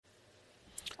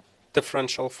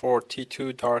differential for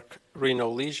T2 dark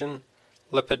renal lesion,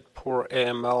 lipid poor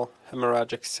AML,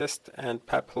 hemorrhagic cyst, and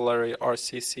papillary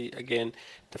RCC. Again,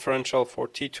 differential for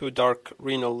T2 dark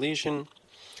renal lesion,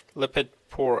 lipid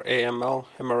poor AML,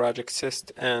 hemorrhagic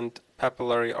cyst, and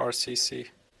papillary RCC.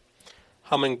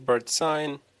 Hummingbird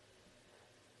sign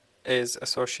is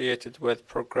associated with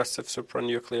progressive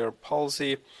supranuclear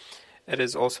palsy. It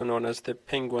is also known as the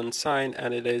penguin sign,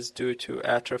 and it is due to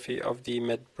atrophy of the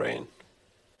midbrain.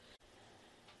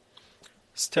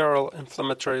 Sterile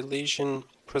inflammatory lesion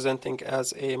presenting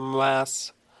as a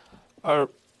mass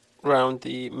around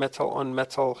the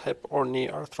metal-on-metal hip or knee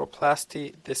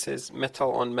arthroplasty. This is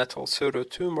metal-on-metal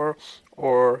pseudotumor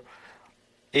or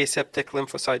aseptic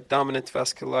lymphocyte dominant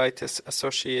vasculitis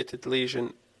associated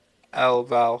lesion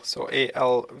ALVAL, so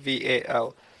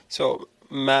ALVAL. So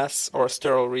mass or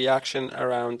sterile reaction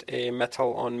around a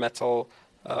metal-on-metal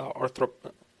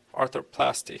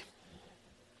arthroplasty.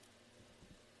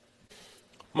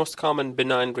 Most common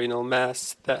benign renal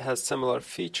mass that has similar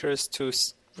features to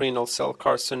renal cell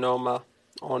carcinoma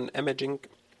on imaging,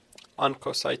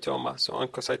 oncocytoma. So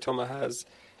oncocytoma has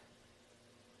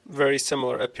very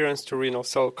similar appearance to renal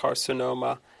cell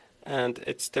carcinoma, and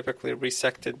it's typically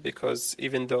resected because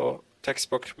even though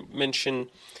textbooks mention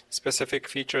specific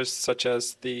features such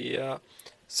as the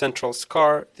central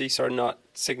scar, these are not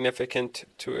significant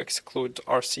to exclude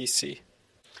RCC.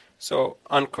 So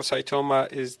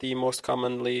oncocytoma is the most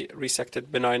commonly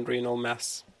resected benign renal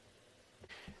mass.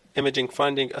 Imaging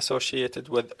finding associated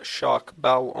with shock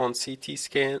bowel on CT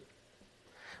scan.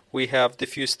 We have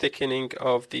diffuse thickening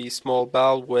of the small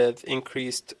bowel with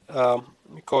increased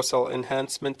mucosal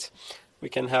enhancement. We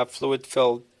can have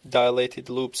fluid-filled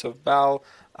dilated loops of bowel.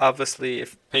 Obviously,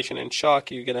 if patient in shock,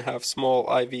 you're going to have small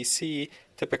IVC,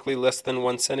 typically less than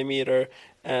 1 centimeter,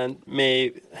 and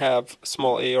may have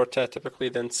small aorta, typically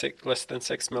less than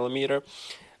 6 millimeter.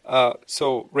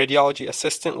 So radiology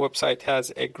assistant website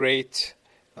has a great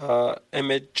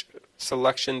image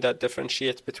selection that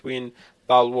differentiates between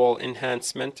bowel wall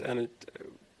enhancement, and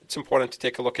it's important to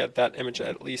take a look at that image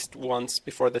at least once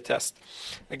before the test.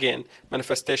 Again,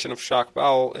 manifestation of shock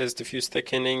bowel is diffuse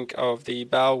thickening of the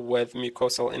bowel with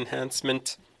mucosal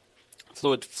enhancement,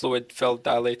 fluid-filled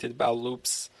dilated bowel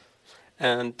loops,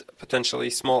 and potentially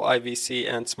small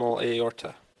IVC and small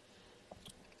aorta.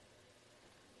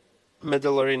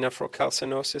 Medullary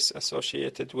nephrocalcinosis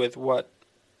associated with what?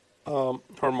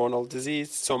 Hormonal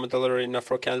disease. So medullary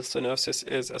nephrocalcinosis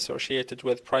is associated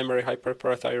with primary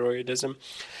hyperparathyroidism.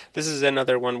 This is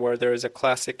another one where there is a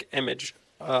classic image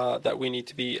that we need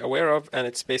to be aware of, and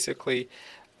it's basically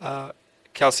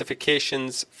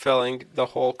calcifications filling the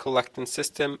whole collecting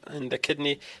system in the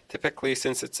kidney. Typically,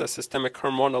 since it's a systemic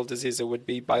hormonal disease, it would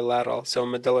be bilateral. So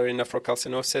medullary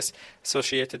nephrocalcinosis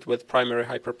associated with primary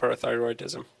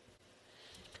hyperparathyroidism.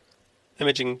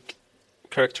 Imaging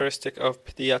characteristic of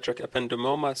pediatric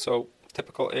ependymoma. So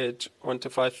typical age 1 to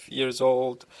 5 years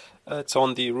old. It's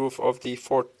on the roof of the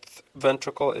fourth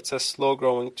ventricle. It's a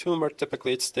slow-growing tumor.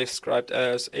 Typically, it's described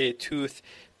as a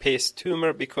tooth-paste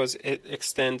tumor because it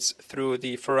extends through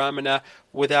the foramina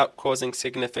without causing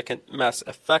significant mass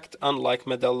effect, unlike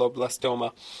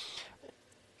medulloblastoma.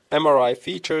 MRI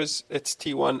features, it's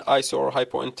T1 iso or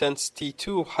hypointense,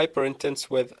 T2 hyperintense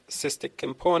with cystic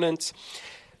components.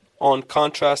 On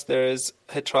contrast, there is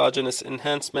heterogeneous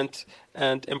enhancement,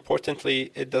 and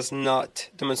importantly, it does not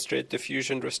demonstrate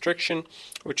diffusion restriction,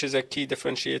 which is a key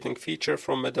differentiating feature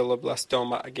from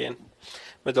medulloblastoma. Again,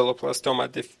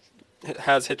 medulloblastoma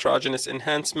has heterogeneous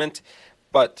enhancement,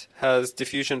 but has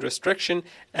diffusion restriction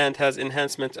and has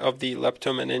enhancement of the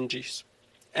leptomeninges,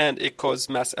 and it causes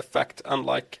mass effect,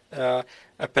 unlike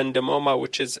ependymoma,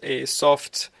 which is a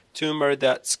soft tumor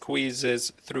that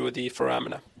squeezes through the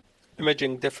foramina.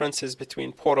 Imaging differences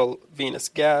between portal venous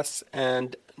gas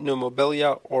and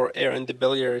pneumobilia or air in the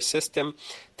biliary system.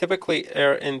 Typically,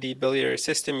 air in the biliary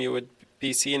system you would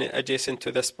be seeing it adjacent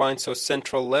to the spine, so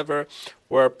central liver,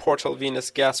 where portal venous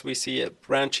gas we see it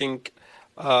branching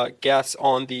gas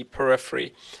on the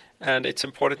periphery. And it's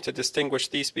important to distinguish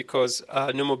these because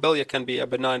pneumobilia can be a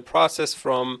benign process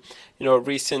from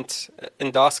recent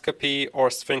endoscopy or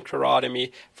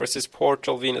sphincterotomy versus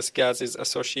portal venous gas is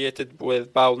associated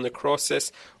with bowel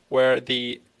necrosis, where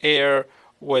the air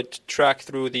would track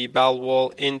through the bowel wall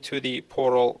into the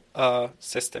portal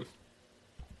system.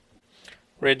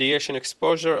 Radiation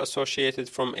exposure associated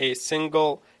from a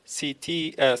single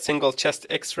CT, single chest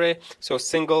X-ray. So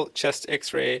single chest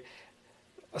X-ray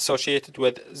associated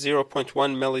with 0.1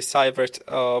 millisievert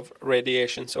of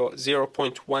radiation. So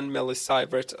 0.1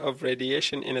 millisievert of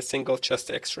radiation in a single chest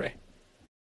X-ray.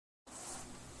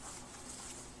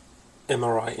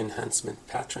 MRI enhancement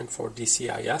pattern for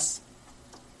DCIS.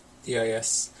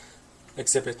 DIS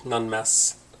exhibit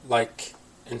non-mass-like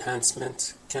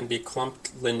enhancement, can be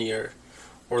clumped, linear,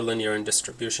 or linear in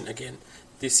distribution. Again,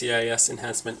 DCIS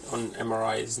enhancement on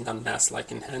MRI is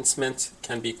non-mass-like enhancement,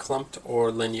 can be clumped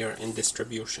or linear in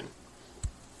distribution.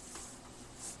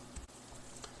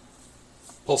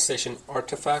 Pulsation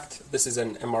artifact. This is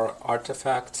an MR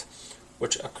artifact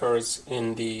which occurs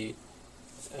in the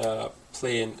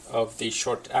plane of the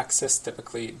short axis,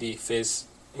 typically the phase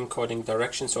encoding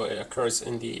direction. So it occurs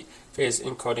in the phase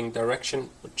encoding direction,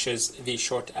 which is the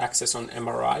short axis on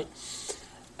MRI,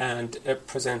 and it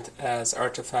presents as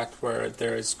artifact where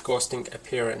there is ghosting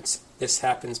appearance. This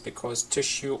happens because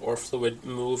tissue or fluid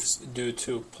moves due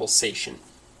to pulsation.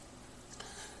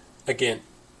 Again,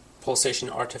 pulsation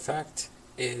artifact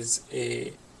is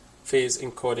a phase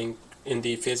encoding in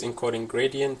the phase encoding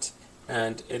gradient,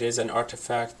 and it is an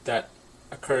artifact that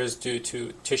occurs due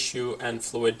to tissue and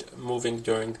fluid moving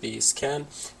during the scan.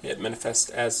 It manifests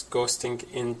as ghosting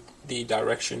in the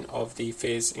direction of the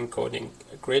phase encoding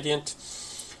gradient,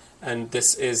 and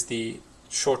this is the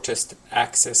shortest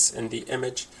axis in the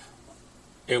image.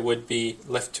 It would be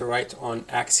left to right on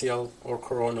axial or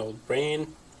coronal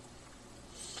brain,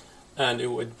 and it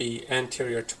would be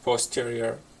anterior to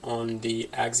posterior on the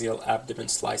axial abdomen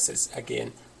slices.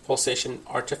 Again, pulsation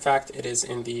artifact, it is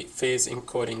in the phase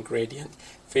encoding gradient.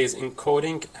 Phase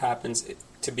encoding happens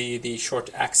to be the short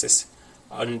axis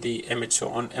on the image. So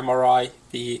on MRI,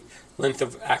 the length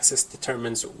of axis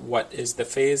determines what is the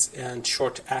phase, and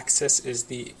short axis is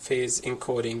the phase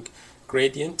encoding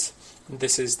gradient.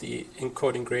 This is the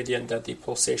encoding gradient that the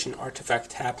pulsation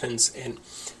artifact happens in.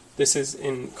 This is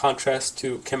in contrast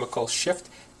to chemical shift.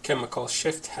 Chemical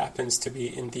shift happens to be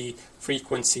in the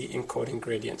frequency encoding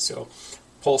gradient. So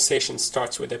pulsation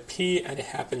starts with a P and it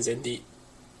happens in the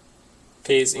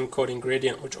phase encoding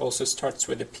gradient, which also starts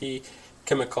with a P.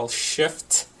 Chemical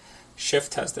shift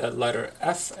has the letter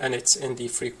F and it's in the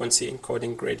frequency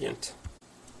encoding gradient.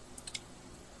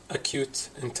 Acute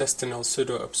intestinal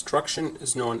pseudo-obstruction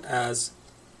is known as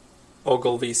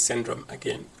Ogilvie syndrome.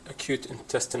 Again, acute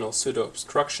intestinal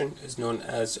pseudo-obstruction is known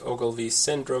as Ogilvie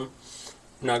syndrome.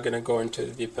 I'm not going to go into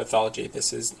the pathology.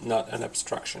 This is not an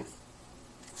obstruction.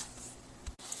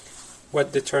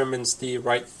 What determines the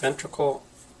right ventricle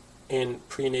in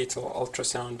prenatal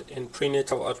ultrasound? In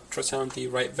prenatal ultrasound, the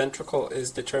right ventricle is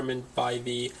determined by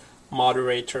the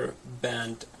moderator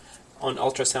band. On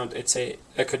ultrasound, it's a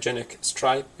echogenic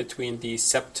stripe between the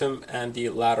septum and the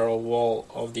lateral wall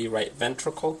of the right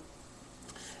ventricle,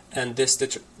 and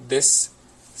this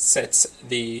sets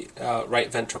the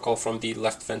right ventricle from the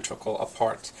left ventricle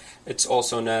apart. It's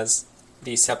also known as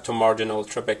the septomarginal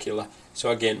trabecula. So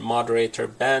again, moderator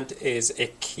band is a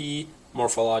key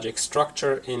morphologic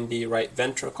structure in the right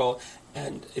ventricle,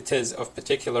 and it is of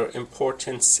particular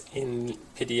importance in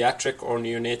pediatric or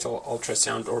neonatal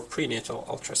ultrasound or prenatal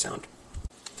ultrasound.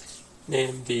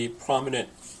 Name the prominent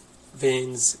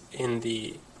veins in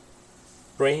the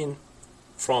brain.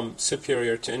 From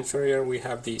superior to inferior, we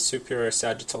have the superior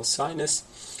sagittal sinus,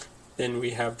 then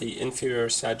we have the inferior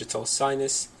sagittal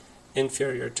sinus.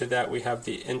 Inferior to that, we have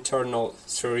the internal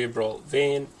cerebral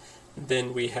vein,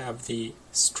 then we have the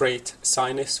straight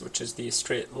sinus, which is the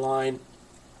straight line,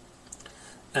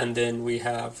 and then we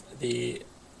have the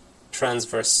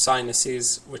transverse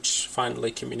sinuses, which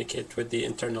finally communicate with the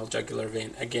internal jugular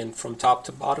vein. Again, from top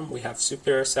to bottom, we have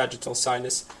superior sagittal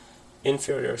sinus,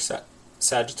 inferior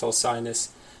sagittal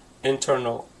sinus,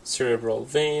 internal cerebral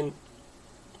vein,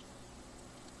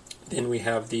 then we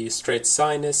have the straight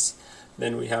sinus,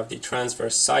 then we have the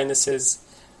transverse sinuses,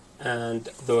 and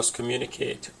those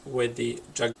communicate with the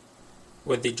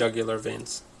jugular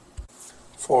veins.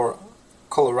 For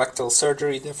colorectal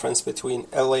surgery, difference between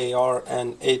LAR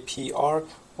and APR.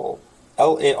 Well,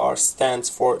 LAR stands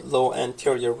for low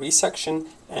anterior resection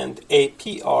and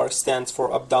APR stands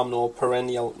for abdominal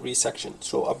perineal resection.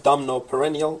 So abdominal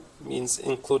perineal means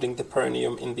including the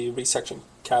perineum in the resection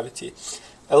cavity.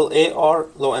 LAR,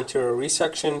 low anterior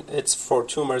resection, it's for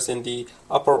tumors in the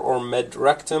upper or mid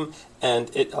rectum, and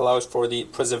it allows for the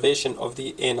preservation of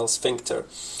the anal sphincter.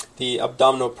 The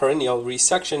abdominal perineal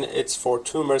resection, it's for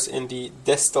tumors in the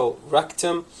distal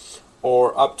rectum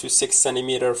or up to 6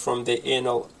 cm from the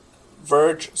anal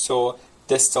verge, so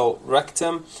distal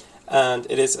rectum, and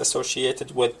it is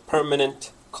associated with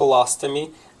permanent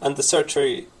colostomy, and the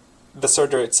surgery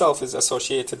itself is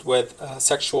associated with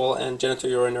sexual and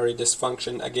genitourinary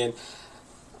dysfunction. Again,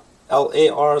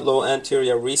 LAR, low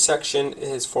anterior resection,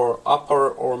 is for upper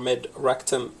or mid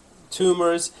rectum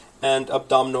tumors, and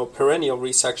abdominal perineal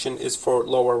resection is for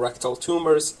lower rectal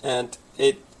tumors, and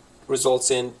it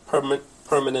results in permanent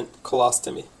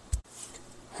colostomy.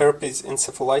 Herpes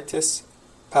encephalitis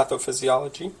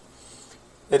pathophysiology.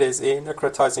 It is a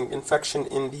necrotizing infection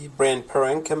in the brain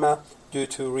parenchyma due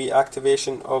to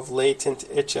reactivation of latent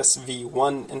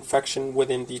HSV1 infection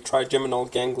within the trigeminal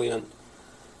ganglion.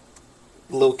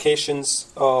 Locations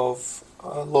of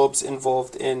lobes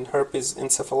involved in herpes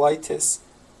encephalitis,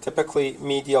 typically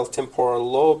medial temporal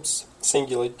lobes,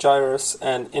 cingulate gyrus,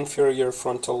 and inferior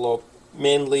frontal lobe.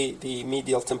 Mainly the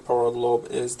medial temporal lobe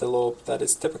is the lobe that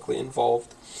is typically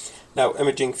involved. Now,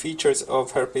 imaging features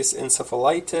of herpes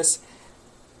encephalitis: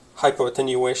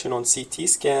 hypoattenuation on CT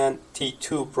scan,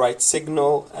 T2 bright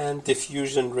signal, and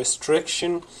diffusion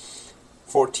restriction.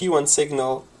 For T1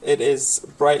 signal, it is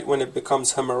bright when it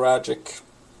becomes hemorrhagic.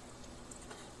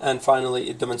 And finally,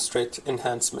 it demonstrates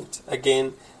enhancement.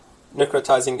 Again,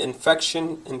 necrotizing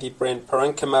infection in the brain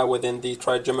parenchyma within the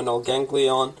trigeminal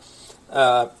ganglion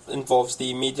involves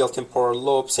the medial temporal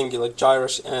lobe, cingulate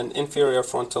gyrus, and inferior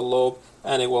frontal lobe,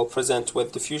 and it will present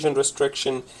with diffusion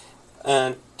restriction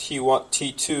and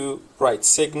T2 bright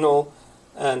signal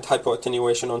and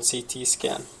hypoattenuation on CT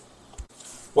scan.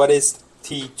 What is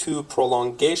T2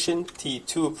 prolongation?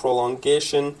 T2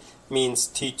 prolongation means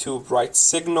T2 bright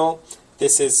signal.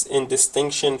 This is in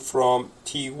distinction from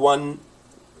T1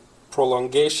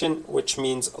 prolongation, which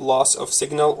means loss of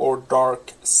signal or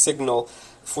dark signal.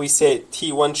 If we say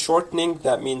T1 shortening,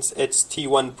 that means it's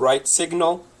T1 bright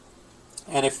signal.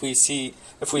 And if we say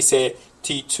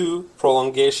T2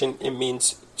 prolongation, it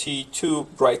means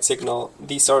T2 bright signal.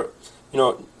 These are,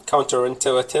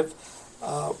 counterintuitive.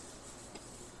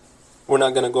 We're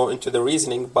not going to go into the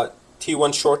reasoning, but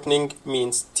T1 shortening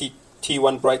means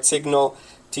T1 bright signal.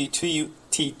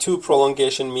 T2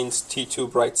 prolongation means T2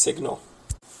 bright signal.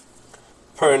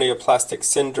 Paraneoplastic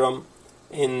syndrome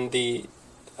in the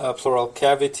pleural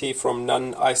cavity from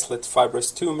non-isolate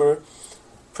fibrous tumor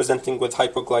presenting with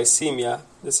hypoglycemia.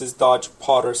 This is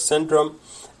Dodge-Potter syndrome,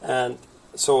 and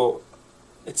so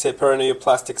it's a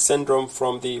paraneoplastic syndrome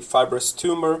from the fibrous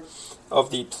tumor of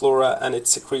the pleura, and it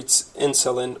secretes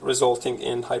insulin, resulting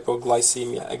in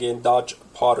hypoglycemia. Again,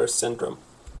 Dodge-Potter syndrome.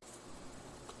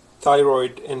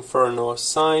 Thyroid inferno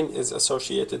sign is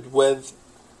associated with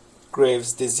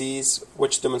Graves' disease,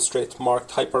 which demonstrates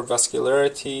marked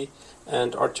hypervascularity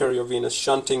and arteriovenous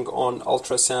shunting on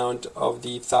ultrasound of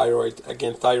the thyroid.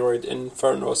 Again, thyroid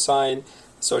inferno sign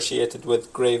associated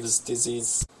with Graves'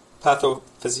 disease.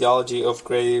 Pathophysiology of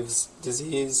Graves'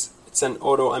 disease. It's an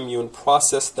autoimmune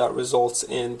process that results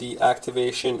in the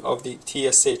activation of the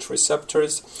TSH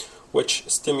receptors, which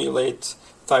stimulate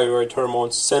thyroid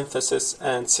hormone synthesis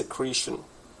and secretion.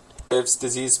 Graves'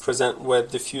 disease present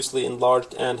with diffusely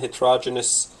enlarged and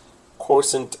heterogeneous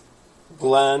quiescent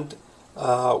gland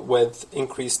with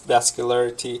increased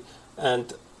vascularity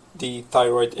and the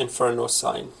thyroid inferno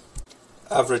sign.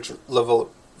 Average liver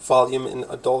volume in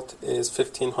adult is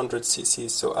 1500 cc.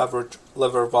 So average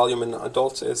liver volume in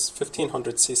adult is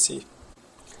 1500 cc.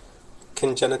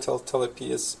 Congenital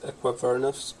talipes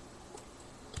equivarius.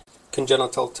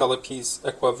 Congenital talipes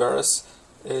equivarius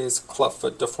is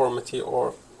clubfoot deformity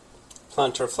or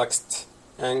plantar flexed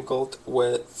angled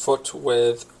with foot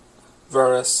with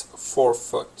varus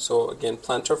forefoot. So again,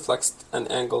 plantar flexed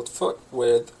and angled foot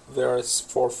with varus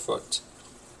forefoot.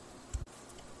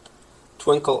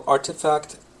 Twinkle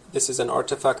artifact. This is an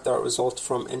artifact that results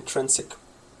from intrinsic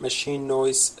machine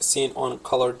noise seen on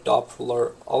color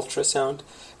Doppler ultrasound.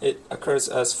 It occurs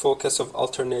as focus of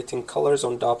alternating colors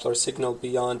on Doppler signal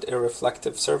beyond a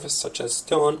reflective surface such as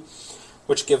stone,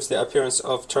 which gives the appearance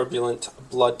of turbulent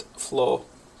blood flow.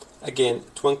 Again,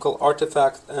 twinkle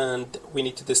artifact, and we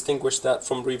need to distinguish that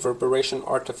from reverberation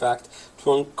artifact.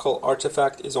 Twinkle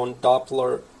artifact is on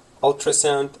Doppler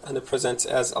ultrasound, and it presents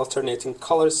as alternating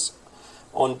colors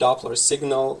on Doppler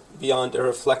signal beyond a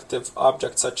reflective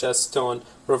object such as stone.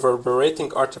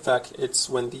 Reverberating artifact, it's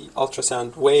when the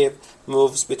ultrasound wave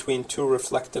moves between two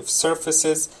reflective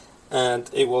surfaces, and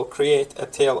it will create a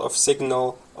tail of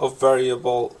signal of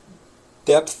variable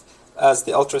depth as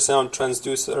the ultrasound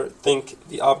transducer think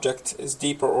the object is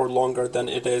deeper or longer than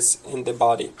it is in the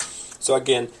body. So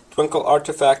again, twinkle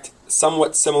artifact,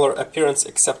 somewhat similar appearance,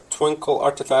 except twinkle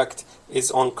artifact is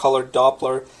on color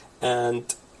Doppler,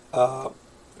 and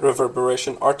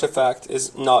reverberation artifact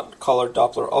is not color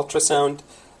Doppler ultrasound,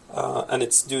 and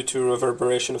it's due to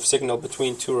reverberation of signal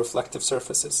between two reflective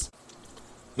surfaces.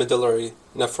 Medullary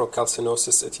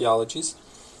nephrocalcinosis etiologies.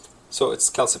 So it's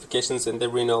calcifications in the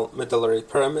renal medullary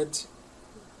pyramid,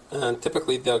 and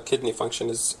typically the kidney function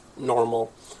is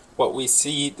normal. What we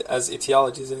see as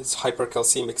etiologies is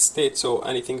hypercalcemic state, so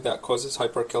anything that causes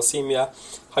hypercalcemia,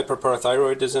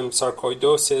 hyperparathyroidism,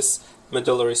 sarcoidosis,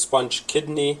 medullary sponge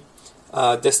kidney,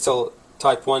 distal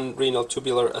type 1 renal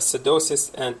tubular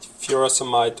acidosis, and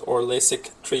furosemide or LASIK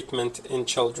treatment in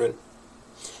children.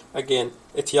 Again,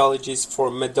 etiologies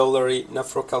for medullary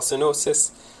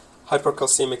nephrocalcinosis,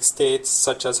 hypercalcemic states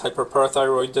such as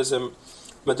hyperparathyroidism,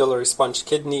 medullary sponge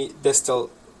kidney, distal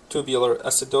tubular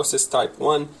acidosis type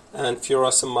 1, and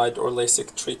furosemide or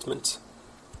LASIK treatment.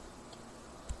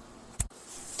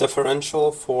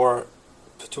 Differential for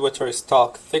pituitary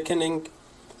stalk thickening.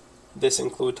 This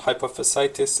includes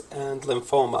hypophysitis and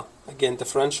lymphoma. Again,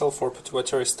 differential for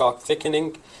pituitary stalk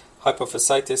thickening,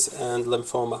 hypophysitis, and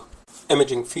lymphoma.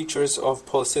 Imaging features of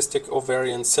polycystic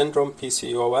ovarian syndrome,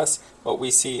 PCOS, what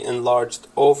we see enlarged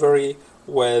ovary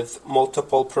with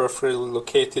multiple peripherally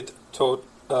located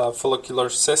follicular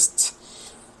cysts,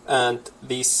 and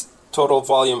the total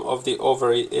volume of the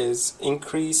ovary is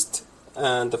increased,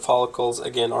 and the follicles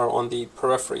again are on the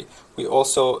periphery. We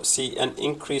also see an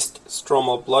increased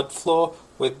stromal blood flow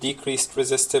with decreased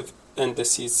resistive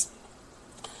indices.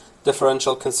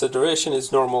 Differential consideration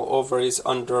is normal ovaries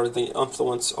under the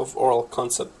influence of oral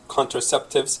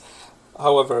contraceptives.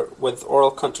 However, with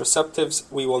oral contraceptives,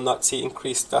 we will not see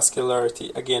increased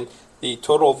vascularity. Again, the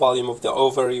total volume of the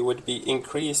ovary would be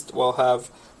increased. We'll have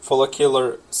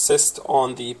follicular cyst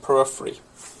on the periphery.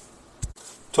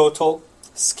 Total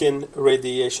skin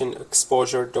radiation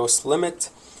exposure dose limit,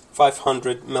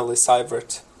 500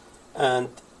 millisievert. And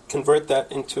convert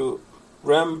that into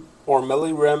rem or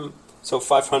millirem. So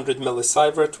 500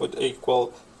 millisievert would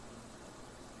equal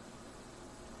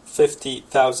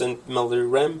 50,000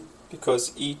 millirem,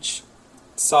 because each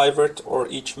sievert or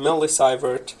each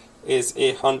millisievert is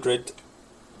 100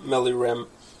 millirem.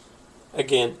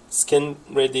 Again, skin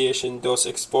radiation dose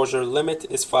exposure limit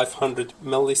is 500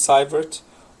 millisievert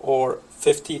or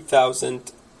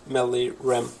 50,000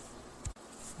 millirem.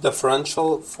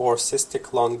 Differential for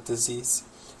cystic lung disease.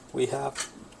 We have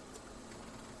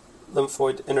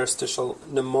lymphoid interstitial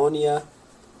pneumonia,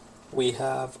 we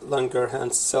have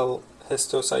Langerhans cell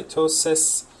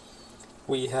histiocytosis,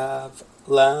 we have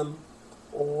LAM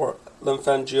or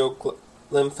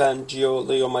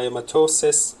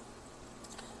lymphangioliomyomatosis,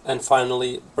 and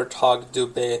finally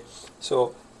Birt-Hogg-Dubé.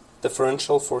 So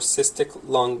differential for cystic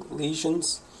lung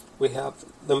lesions, we have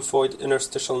lymphoid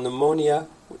interstitial pneumonia,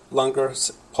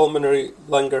 pulmonary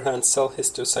Langerhans cell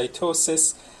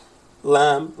histiocytosis,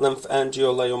 LAM,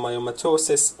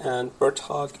 lymphangioliomyomatosis, and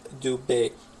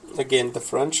Birt-Hogg-Dubé. Again,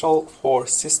 differential for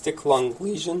cystic lung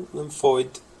lesion,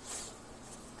 lymphoid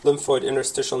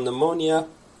interstitial pneumonia,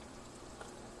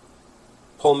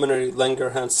 pulmonary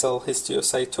Langerhans cell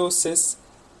histiocytosis,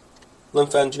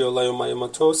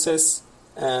 lymphangioliomyomatosis,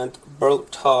 and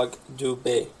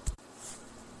Birt-Hogg-Dubé.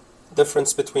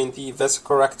 Difference between the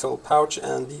vesicorectal pouch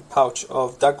and the pouch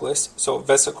of Douglas. So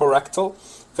vesicorectal,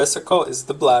 vesical is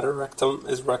the bladder, rectum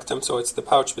is rectum, so it's the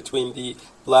pouch between the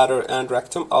bladder and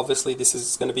rectum. Obviously this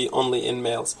is going to be only in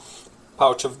males.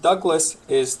 Pouch of Douglas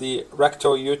is the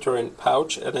rectouterine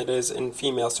pouch, and it is in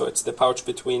female, so it's the pouch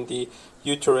between the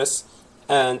uterus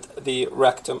and the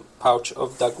rectum, pouch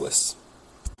of Douglas.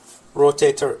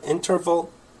 Rotator interval.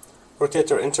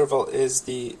 Rotator interval is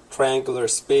the triangular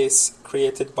space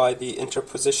created by the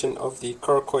interposition of the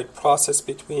coracoid process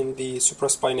between the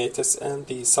supraspinatus and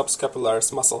the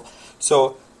subscapularis muscle.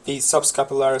 So the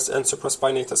subscapularis and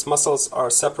supraspinatus muscles are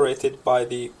separated by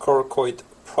the coracoid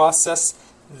process.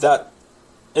 That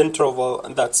interval,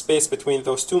 that space between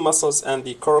those two muscles and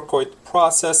the coracoid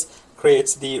process,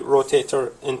 creates the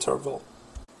rotator interval.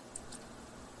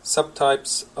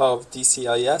 Subtypes of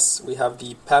DCIS, we have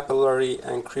the papillary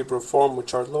and cribriform,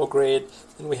 which are low grade,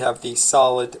 and we have the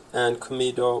solid and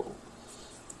comedo,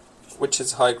 which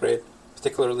is high grade,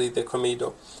 particularly the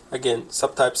comedo. Again,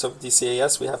 subtypes of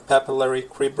DCIS, we have papillary,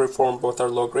 cribriform, both are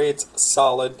low grades,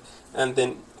 solid, and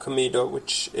then comedo,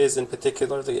 which is in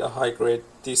particularly a high grade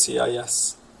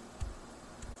DCIS.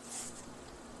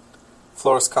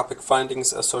 Fluoroscopic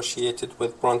findings associated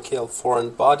with bronchial foreign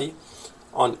body.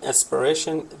 On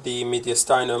aspiration, the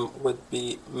mediastinum would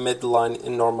be midline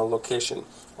in normal location.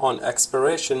 On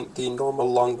expiration, the normal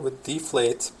lung would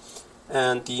deflate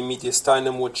and the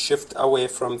mediastinum would shift away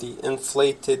from the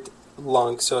inflated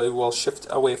lung, so it will shift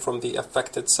away from the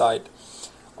affected side.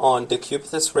 On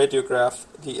decubitus radiograph,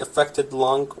 the affected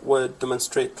lung would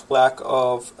demonstrate lack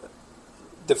of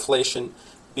deflation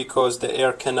because the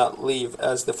air cannot leave,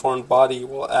 as the foreign body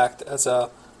will act as a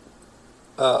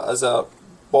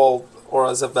bulb or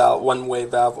as a valve, one-way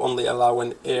valve, only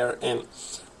allowing air in.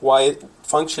 Why it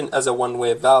function as a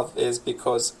one-way valve is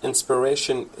because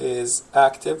inspiration is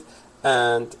active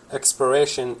and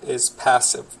expiration is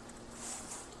passive.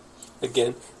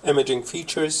 Again, imaging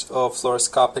features of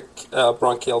fluoroscopic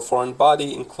bronchial foreign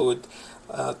body include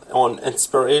on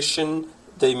inspiration,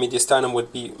 the mediastinum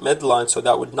would be midline, so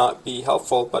that would not be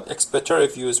helpful, but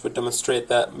expiratory views would demonstrate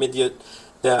that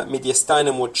the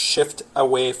mediastinum would shift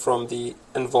away from the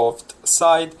involved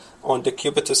side. On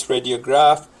decubitus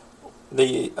radiograph,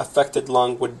 the affected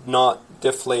lung would not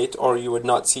deflate, or you would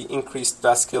not see increased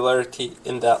vascularity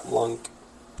in that lung.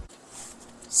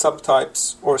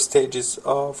 Subtypes or stages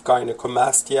of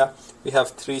gynecomastia. We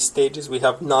have 3 stages. We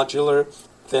have nodular,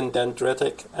 then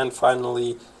dendritic, and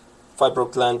finally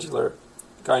fibroglandular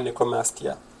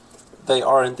gynecomastia. They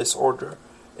are in this order.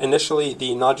 Initially,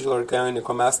 the nodular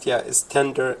gynecomastia is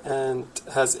tender and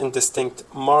has indistinct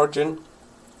margin.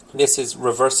 This is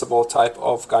reversible type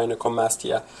of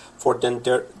gynecomastia. For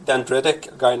dendritic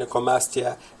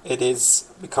gynecomastia, it is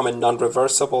becoming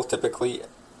non-reversible, typically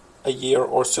a year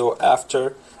or so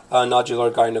after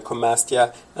nodular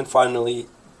gynecomastia. And finally,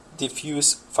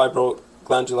 diffuse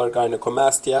fibroglandular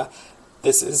gynecomastia.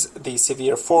 This is the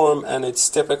severe form, and it's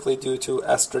typically due to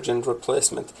estrogen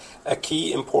replacement. A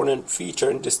key important feature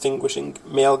in distinguishing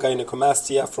male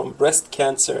gynecomastia from breast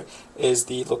cancer is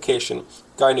the location.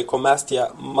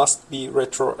 Gynecomastia must be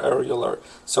retroareolar.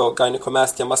 So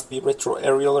gynecomastia must be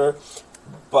retroareolar,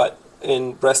 but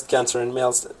in breast cancer in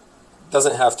males, it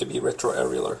doesn't have to be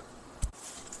retroareolar.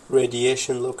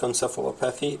 Radiation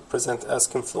leukoencephalopathy present as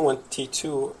confluent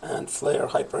T2 and flare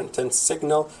hyperintense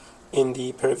signal in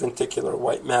the periventricular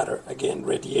white matter. Again,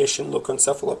 radiation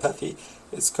leukoencephalopathy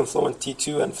is confluent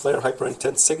T2 and flare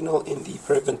hyperintense signal in the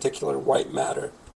periventricular white matter.